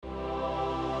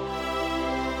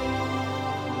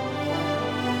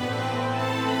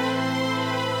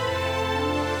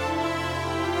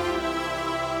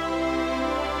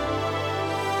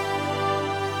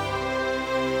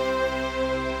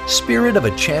Spirit of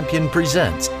a Champion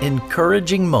presents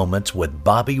Encouraging Moments with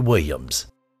Bobby Williams.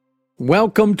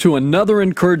 Welcome to another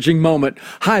encouraging moment.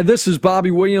 Hi, this is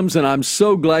Bobby Williams, and I'm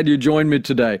so glad you joined me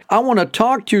today. I want to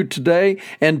talk to you today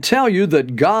and tell you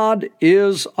that God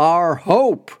is our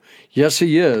hope. Yes,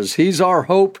 He is. He's our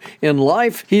hope in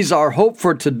life. He's our hope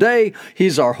for today.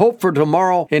 He's our hope for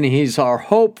tomorrow, and He's our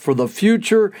hope for the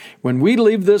future. When we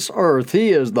leave this earth,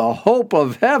 He is the hope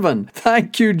of heaven.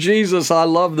 Thank you, Jesus. I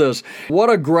love this. What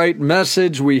a great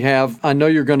message we have. I know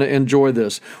you're going to enjoy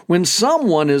this. When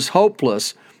someone is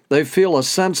hopeless, they feel a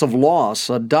sense of loss,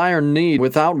 a dire need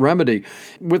without remedy,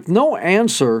 with no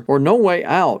answer or no way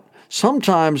out.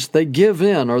 Sometimes they give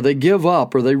in or they give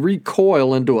up or they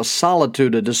recoil into a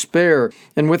solitude, a despair,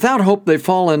 and without hope they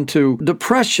fall into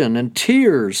depression and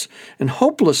tears and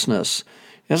hopelessness.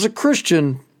 As a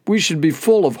Christian, we should be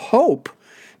full of hope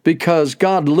because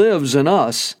God lives in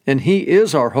us and He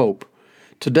is our hope.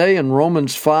 Today in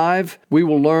Romans 5, we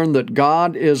will learn that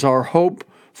God is our hope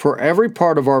for every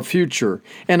part of our future.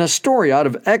 And a story out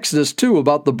of Exodus 2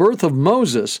 about the birth of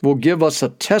Moses will give us a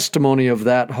testimony of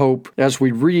that hope as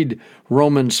we read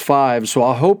Romans 5. So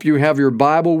I hope you have your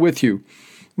Bible with you.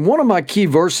 One of my key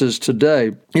verses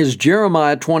today is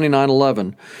Jeremiah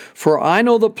 29:11. For I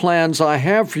know the plans I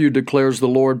have for you, declares the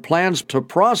Lord, plans to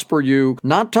prosper you,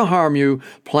 not to harm you,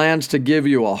 plans to give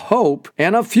you a hope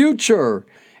and a future.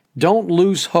 Don't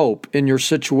lose hope in your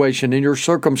situation, in your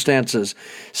circumstances.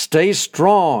 Stay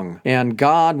strong, and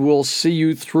God will see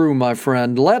you through, my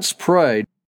friend. Let's pray.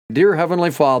 Dear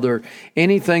Heavenly Father,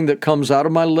 anything that comes out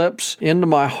of my lips, into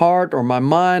my heart or my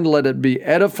mind, let it be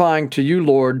edifying to you,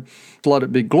 Lord. Let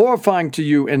it be glorifying to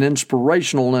you and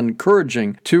inspirational and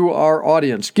encouraging to our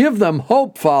audience. Give them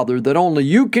hope, Father, that only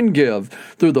you can give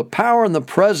through the power and the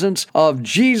presence of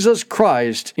Jesus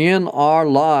Christ in our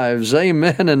lives.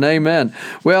 Amen and amen.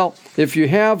 Well, if you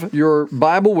have your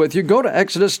Bible with you, go to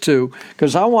Exodus 2,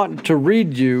 because I want to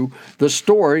read you the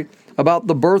story about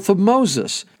the birth of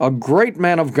Moses, a great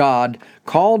man of God,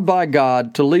 called by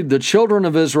God to lead the children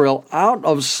of Israel out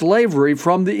of slavery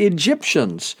from the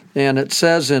Egyptians. And it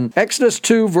says in Exodus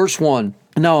 2, verse 1,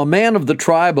 Now a man of the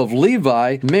tribe of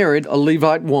Levi married a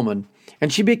Levite woman,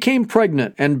 and she became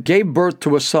pregnant and gave birth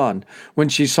to a son. When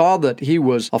she saw that he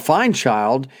was a fine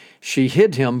child, she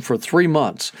hid him for 3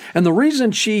 months. And the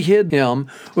reason she hid him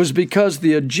was because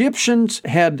the Egyptians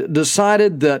had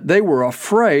decided that they were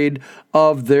afraid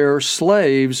of their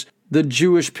slaves, the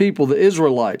Jewish people, the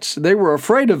Israelites. They were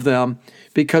afraid of them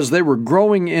because they were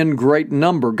growing in great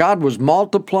number. God was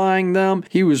multiplying them.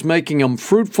 He was making them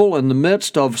fruitful in the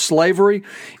midst of slavery,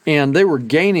 and they were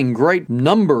gaining great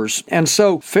numbers. And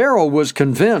so Pharaoh was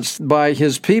convinced by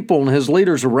his people and his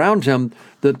leaders around him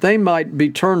that they might be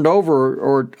turned over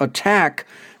or attack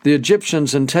the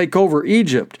Egyptians and take over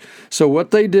Egypt. So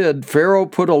what they did, Pharaoh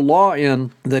put a law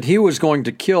in that he was going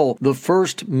to kill the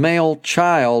first male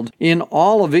child in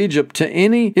all of Egypt to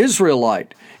any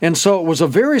Israelite. And so it was a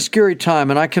very scary time,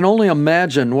 and I can only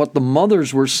imagine what the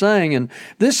mothers were saying, and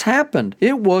this happened.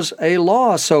 It was a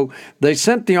law, so they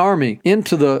sent the army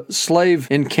into the slave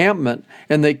encampment,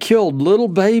 and they killed little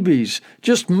babies,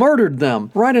 just murdered them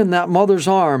right in that mother's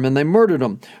arm, and they murdered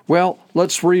them. Well,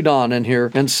 let's read on in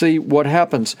here and see what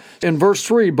happens. In verse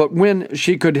 3, But when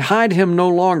she could hide him no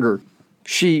longer,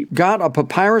 she got a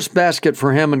papyrus basket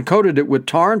for him and coated it with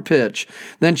tar and pitch.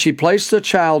 Then she placed the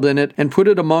child in it and put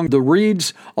it among the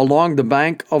reeds along the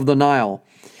bank of the Nile.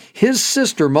 His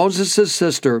sister, Moses'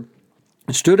 sister,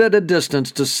 stood at a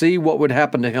distance to see what would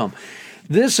happen to him.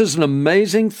 This is an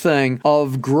amazing thing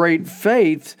of great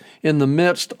faith in the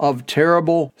midst of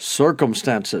terrible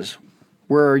circumstances.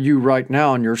 Where are you right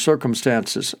now in your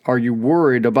circumstances? Are you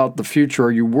worried about the future?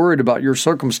 Are you worried about your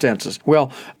circumstances?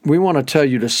 Well, we want to tell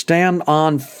you to stand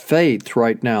on faith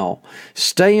right now.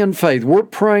 Stay in faith. We're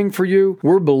praying for you.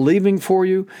 We're believing for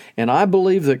you. And I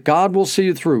believe that God will see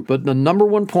you through. But the number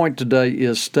one point today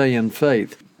is stay in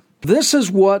faith. This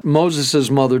is what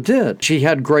Moses' mother did. She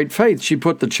had great faith. She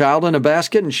put the child in a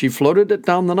basket and she floated it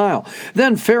down the Nile.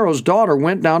 Then Pharaoh's daughter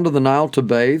went down to the Nile to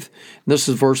bathe. This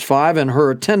is verse 5, and her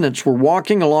attendants were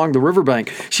walking along the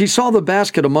riverbank. She saw the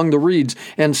basket among the reeds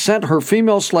and sent her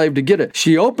female slave to get it.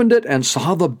 She opened it and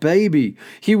saw the baby.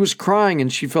 He was crying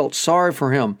and she felt sorry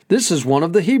for him. This is one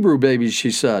of the Hebrew babies, she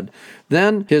said.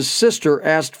 Then his sister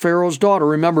asked Pharaoh's daughter,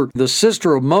 remember, the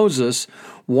sister of Moses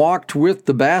walked with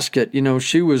the basket. You know,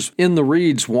 she was in the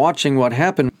reeds watching what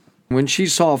happened. When she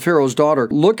saw Pharaoh's daughter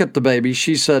look at the baby,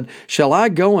 she said, "Shall I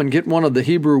go and get one of the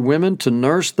Hebrew women to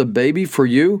nurse the baby for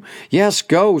you?" "Yes,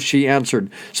 go," she answered.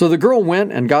 So the girl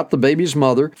went and got the baby's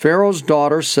mother. Pharaoh's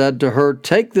daughter said to her,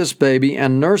 "Take this baby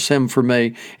and nurse him for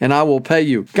me, and I will pay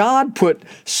you." God put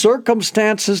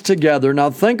circumstances together. Now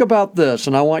think about this,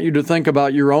 and I want you to think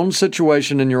about your own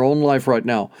situation in your own life right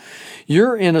now.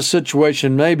 You're in a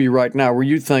situation maybe right now where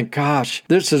you think, gosh,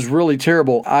 this is really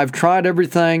terrible. I've tried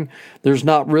everything. There's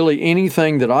not really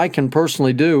anything that I can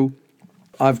personally do.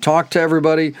 I've talked to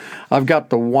everybody. I've got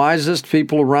the wisest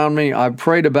people around me. I've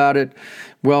prayed about it.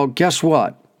 Well, guess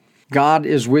what? God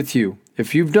is with you.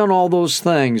 If you've done all those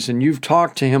things and you've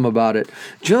talked to Him about it,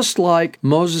 just like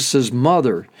Moses'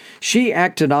 mother, she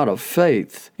acted out of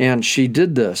faith and she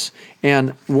did this.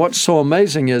 And what's so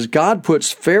amazing is God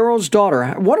puts Pharaoh's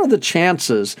daughter. What are the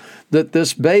chances that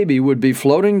this baby would be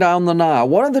floating down the Nile?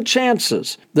 What are the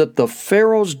chances that the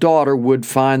Pharaoh's daughter would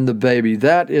find the baby?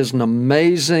 That is an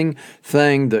amazing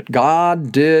thing that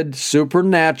God did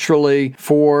supernaturally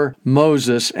for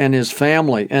Moses and his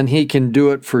family, and He can do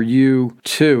it for you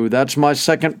too. That's my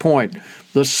second point.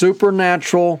 The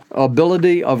supernatural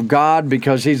ability of God,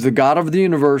 because He's the God of the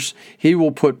universe. He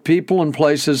will put people and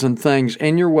places and things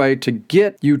in your way to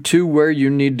get you to where you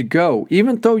need to go.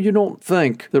 Even though you don't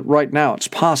think that right now it's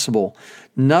possible,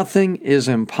 nothing is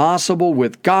impossible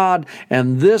with God,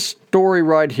 and this story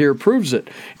right here proves it.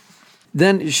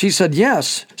 Then she said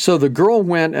yes. So the girl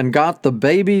went and got the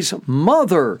baby's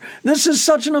mother. This is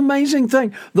such an amazing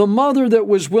thing. The mother that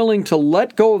was willing to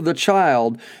let go of the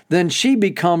child, then she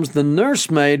becomes the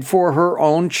nursemaid for her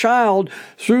own child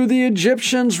through the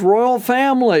Egyptians' royal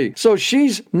family. So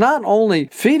she's not only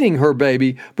feeding her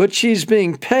baby, but she's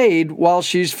being paid while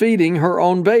she's feeding her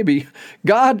own baby.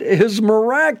 God is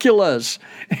miraculous.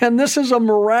 And this is a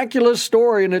miraculous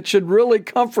story, and it should really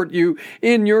comfort you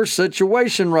in your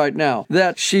situation right now.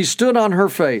 That she stood on her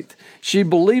faith. She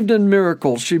believed in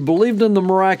miracles. She believed in the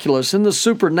miraculous, in the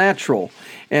supernatural.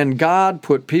 And God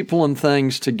put people and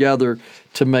things together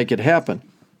to make it happen.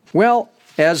 Well,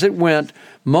 as it went,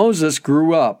 Moses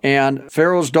grew up, and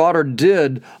Pharaoh's daughter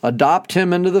did adopt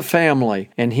him into the family,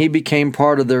 and he became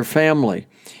part of their family.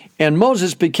 And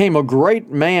Moses became a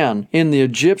great man in the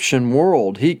Egyptian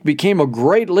world. He became a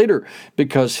great leader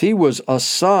because he was a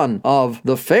son of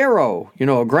the Pharaoh,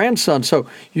 a grandson. So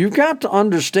you've got to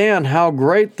understand how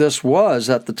great this was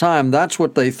at the time. That's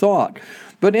what they thought.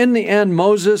 But in the end,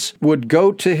 Moses would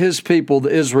go to his people,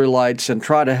 the Israelites, and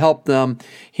try to help them.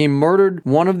 He murdered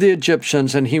one of the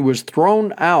Egyptians, and he was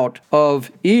thrown out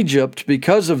of Egypt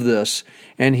because of this,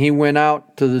 and he went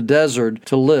out to the desert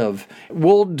to live.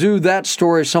 We'll do that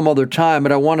story some other time,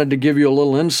 but I wanted to give you a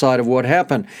little insight of what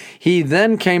happened. He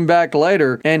then came back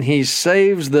later, and he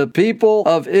saves the people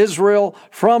of Israel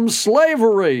from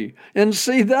slavery. And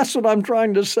see, that's what I'm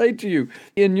trying to say to you.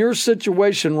 In your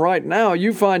situation right now,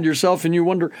 you find yourself and you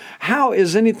wonder, how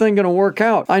is anything going to work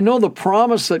out? I know the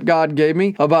promise that God gave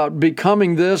me about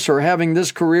becoming this or having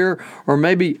this career or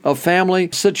maybe a family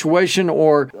situation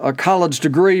or a college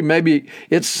degree. Maybe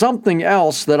it's something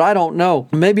else that I don't know.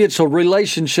 Maybe it's a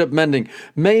relationship mending.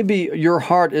 Maybe your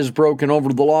heart is broken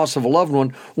over the loss of a loved one.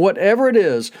 Whatever it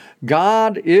is,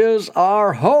 God is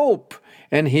our hope.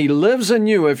 And He lives in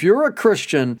you. If you're a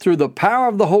Christian, through the power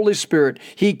of the Holy Spirit,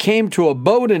 He came to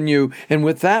abode in you. And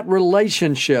with that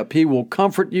relationship, He will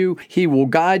comfort you. He will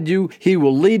guide you. He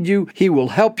will lead you. He will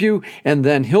help you. And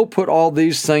then He'll put all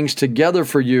these things together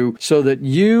for you so that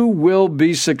you will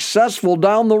be successful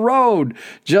down the road,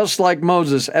 just like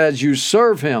Moses, as you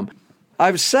serve Him.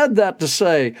 I've said that to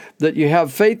say that you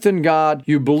have faith in God,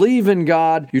 you believe in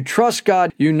God, you trust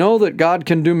God, you know that God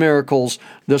can do miracles,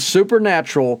 the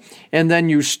supernatural, and then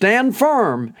you stand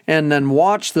firm and then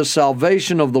watch the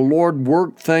salvation of the Lord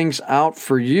work things out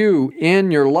for you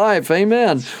in your life.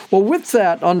 Amen. Well, with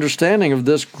that understanding of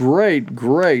this great,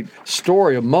 great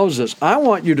story of Moses, I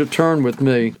want you to turn with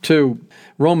me to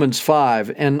Romans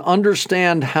 5 and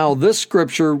understand how this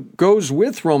scripture goes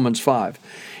with Romans 5.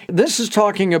 This is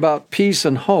talking about peace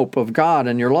and hope of God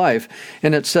in your life.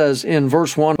 And it says in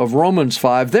verse 1 of Romans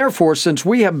 5, "Therefore, since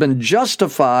we have been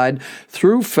justified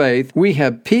through faith, we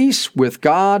have peace with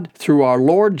God through our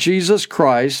Lord Jesus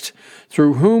Christ,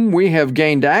 through whom we have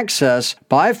gained access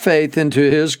by faith into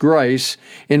His grace,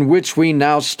 in which we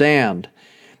now stand.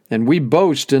 And we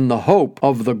boast in the hope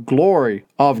of the glory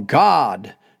of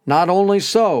God. Not only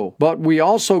so, but we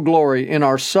also glory in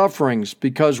our sufferings,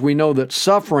 because we know that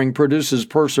suffering produces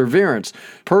perseverance.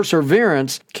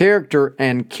 Perseverance, character,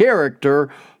 and character,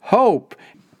 hope.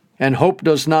 And hope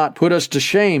does not put us to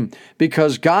shame,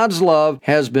 because God's love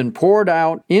has been poured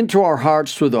out into our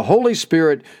hearts through the Holy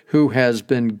Spirit who has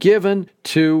been given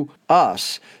to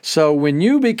us. So when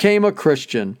you became a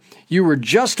Christian, you were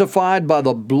justified by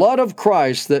the blood of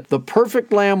Christ, that the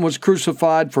perfect Lamb was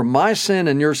crucified for my sin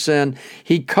and your sin.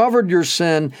 He covered your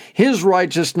sin. His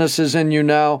righteousness is in you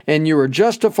now, and you are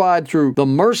justified through the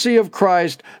mercy of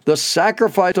Christ, the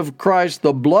sacrifice of Christ,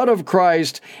 the blood of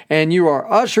Christ, and you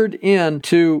are ushered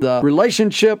into the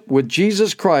relationship with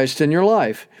Jesus Christ in your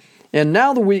life. And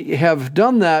now that we have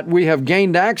done that, we have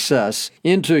gained access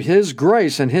into His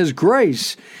grace, and His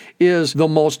grace is the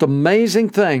most amazing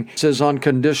thing. It's His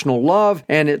unconditional love,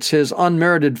 and it's His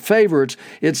unmerited favor.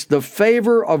 It's the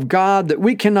favor of God that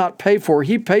we cannot pay for.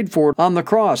 He paid for it on the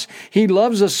cross. He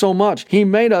loves us so much. He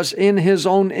made us in His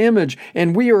own image,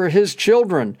 and we are His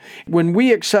children. When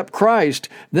we accept Christ,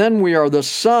 then we are the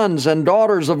sons and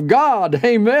daughters of God.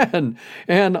 Amen.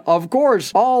 And of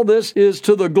course, all this is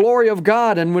to the glory of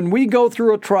God. And when we go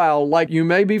through a trial, like you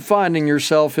may be finding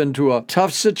yourself into a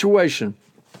tough situation,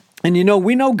 and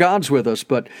we know God's with us,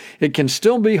 but it can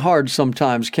still be hard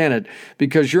sometimes, can it?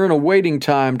 Because you're in a waiting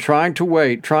time, trying to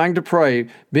wait, trying to pray,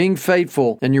 being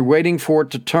faithful, and you're waiting for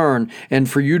it to turn and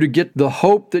for you to get the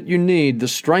hope that you need, the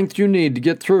strength you need to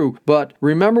get through. But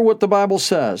remember what the Bible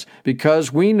says,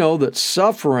 because we know that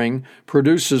suffering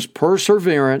produces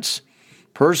perseverance.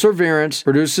 Perseverance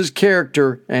produces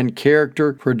character, and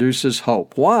character produces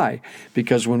hope. Why?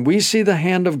 Because when we see the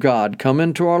hand of God come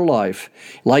into our life,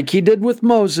 like He did with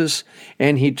Moses,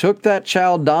 and He took that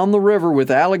child down the river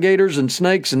with alligators and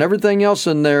snakes and everything else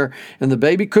in there, and the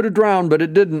baby could have drowned, but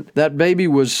it didn't. That baby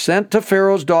was sent to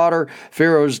Pharaoh's daughter.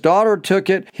 Pharaoh's daughter took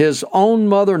it. His own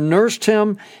mother nursed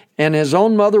him, and his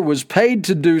own mother was paid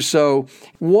to do so.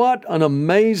 What an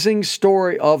amazing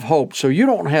story of hope. So you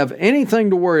don't have anything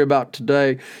to worry about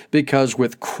today, because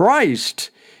with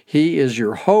Christ, He is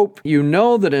your hope. You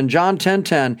know that in John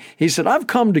 10:10, He said, I've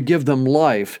come to give them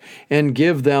life and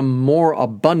give them more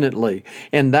abundantly.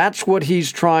 And that's what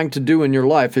He's trying to do in your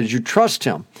life as you trust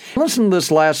Him. Listen to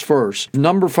this last verse.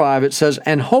 Number 5, it says,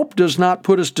 and hope does not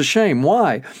put us to shame.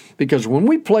 Why? Because when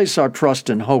we place our trust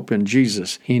and hope in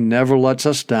Jesus, He never lets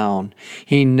us down.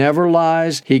 He never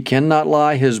lies. He cannot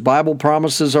lie. His Bible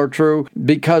promises are true.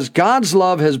 Because God's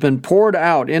love has been poured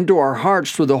out into our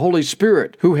hearts through the Holy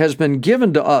Spirit, who has been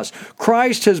given to us.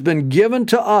 Christ has been given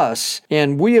to us,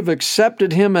 and we have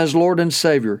accepted Him as Lord and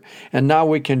Savior. And now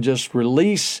we can just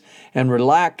release and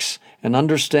relax and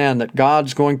understand that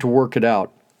God's going to work it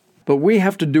out. But we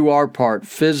have to do our part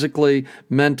physically,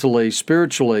 mentally,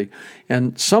 spiritually.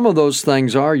 And some of those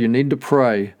things are you need to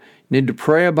pray. You need to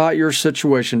pray about your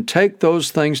situation. Take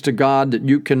those things to God that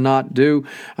you cannot do.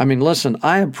 I mean, listen,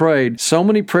 I have prayed so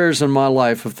many prayers in my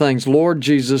life of things. Lord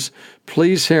Jesus,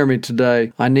 please hear me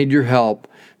today. I need your help.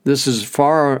 This is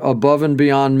far above and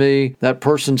beyond me. That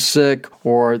person's sick,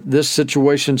 or this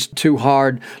situation's too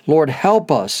hard. Lord,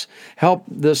 help us. Help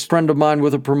this friend of mine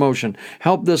with a promotion.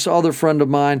 Help this other friend of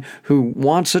mine who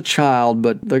wants a child,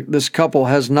 but this couple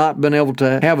has not been able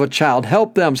to have a child.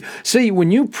 Help them. See,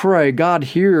 when you pray, God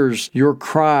hears your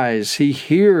cries. He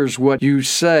hears what you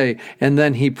say, and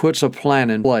then He puts a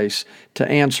plan in place to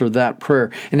answer that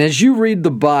prayer. And as you read the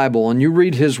Bible and you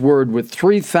read His Word with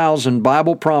 3,000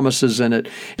 Bible promises in it,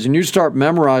 and you start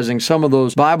memorizing some of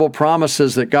those Bible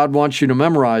promises that God wants you to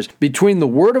memorize, between the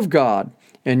Word of God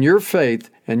and your faith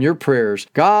and your prayers,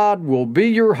 God will be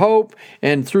your hope,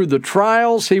 and through the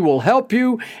trials, He will help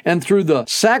you, and through the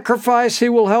sacrifice, He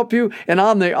will help you, and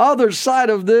on the other side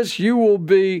of this, you will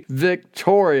be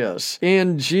victorious.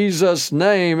 In Jesus'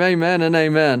 name, amen and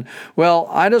amen. Well,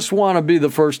 I just want to be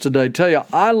the first today to tell you,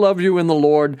 I love you in the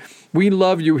Lord. We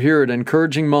love you here at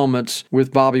Encouraging Moments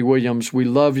with Bobby Williams. We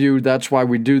love you. That's why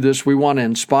we do this. We want to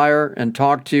inspire and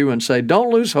talk to you and say, don't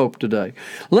lose hope today.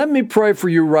 Let me pray for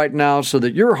you right now so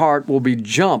that your heart will be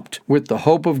jumped with the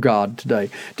hope of God today.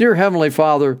 Dear Heavenly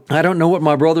Father, I don't know what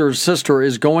my brother or sister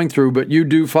is going through, but you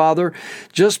do, Father.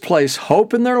 Just place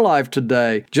hope in their life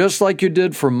today, just like you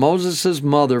did for Moses'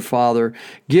 mother, Father.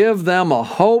 Give them a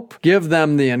hope. Give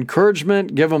them the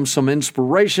encouragement. Give them some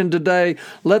inspiration today.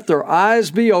 Let their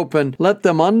eyes be open. Let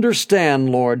them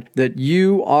understand, Lord, that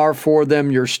you are for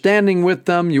them. You're standing with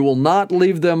them. You will not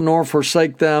leave them nor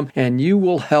forsake them, and you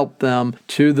will help them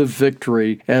to the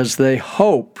victory as they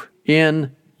hope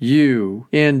in you.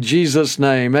 In Jesus'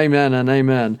 name, amen and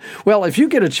amen. Well, if you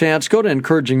get a chance, go to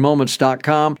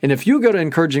encouragingmoments.com. And if you go to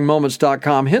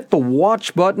encouragingmoments.com, hit the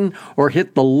watch button or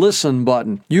hit the listen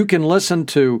button. You can listen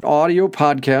to audio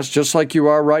podcasts just like you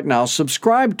are right now.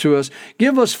 Subscribe to us.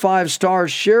 Give us 5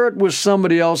 stars. Share it with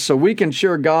somebody else so we can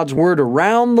share God's Word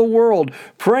around the world.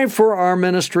 Pray for our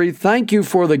ministry. Thank you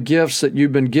for the gifts that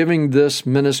you've been giving this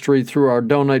ministry through our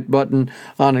donate button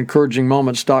on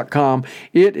encouragingmoments.com.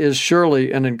 It is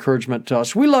surely an encouragement to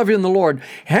us. We love you in the Lord.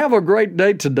 Have a great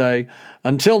day today.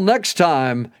 Until next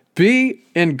time, be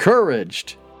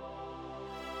encouraged.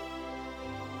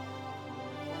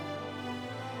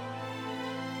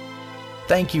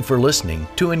 Thank you for listening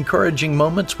to Encouraging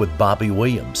Moments with Bobby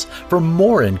Williams. For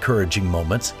more encouraging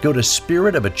moments, go to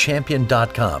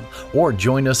spiritofachampion.com or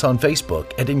join us on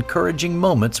Facebook at Encouraging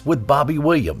Moments with Bobby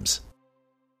Williams.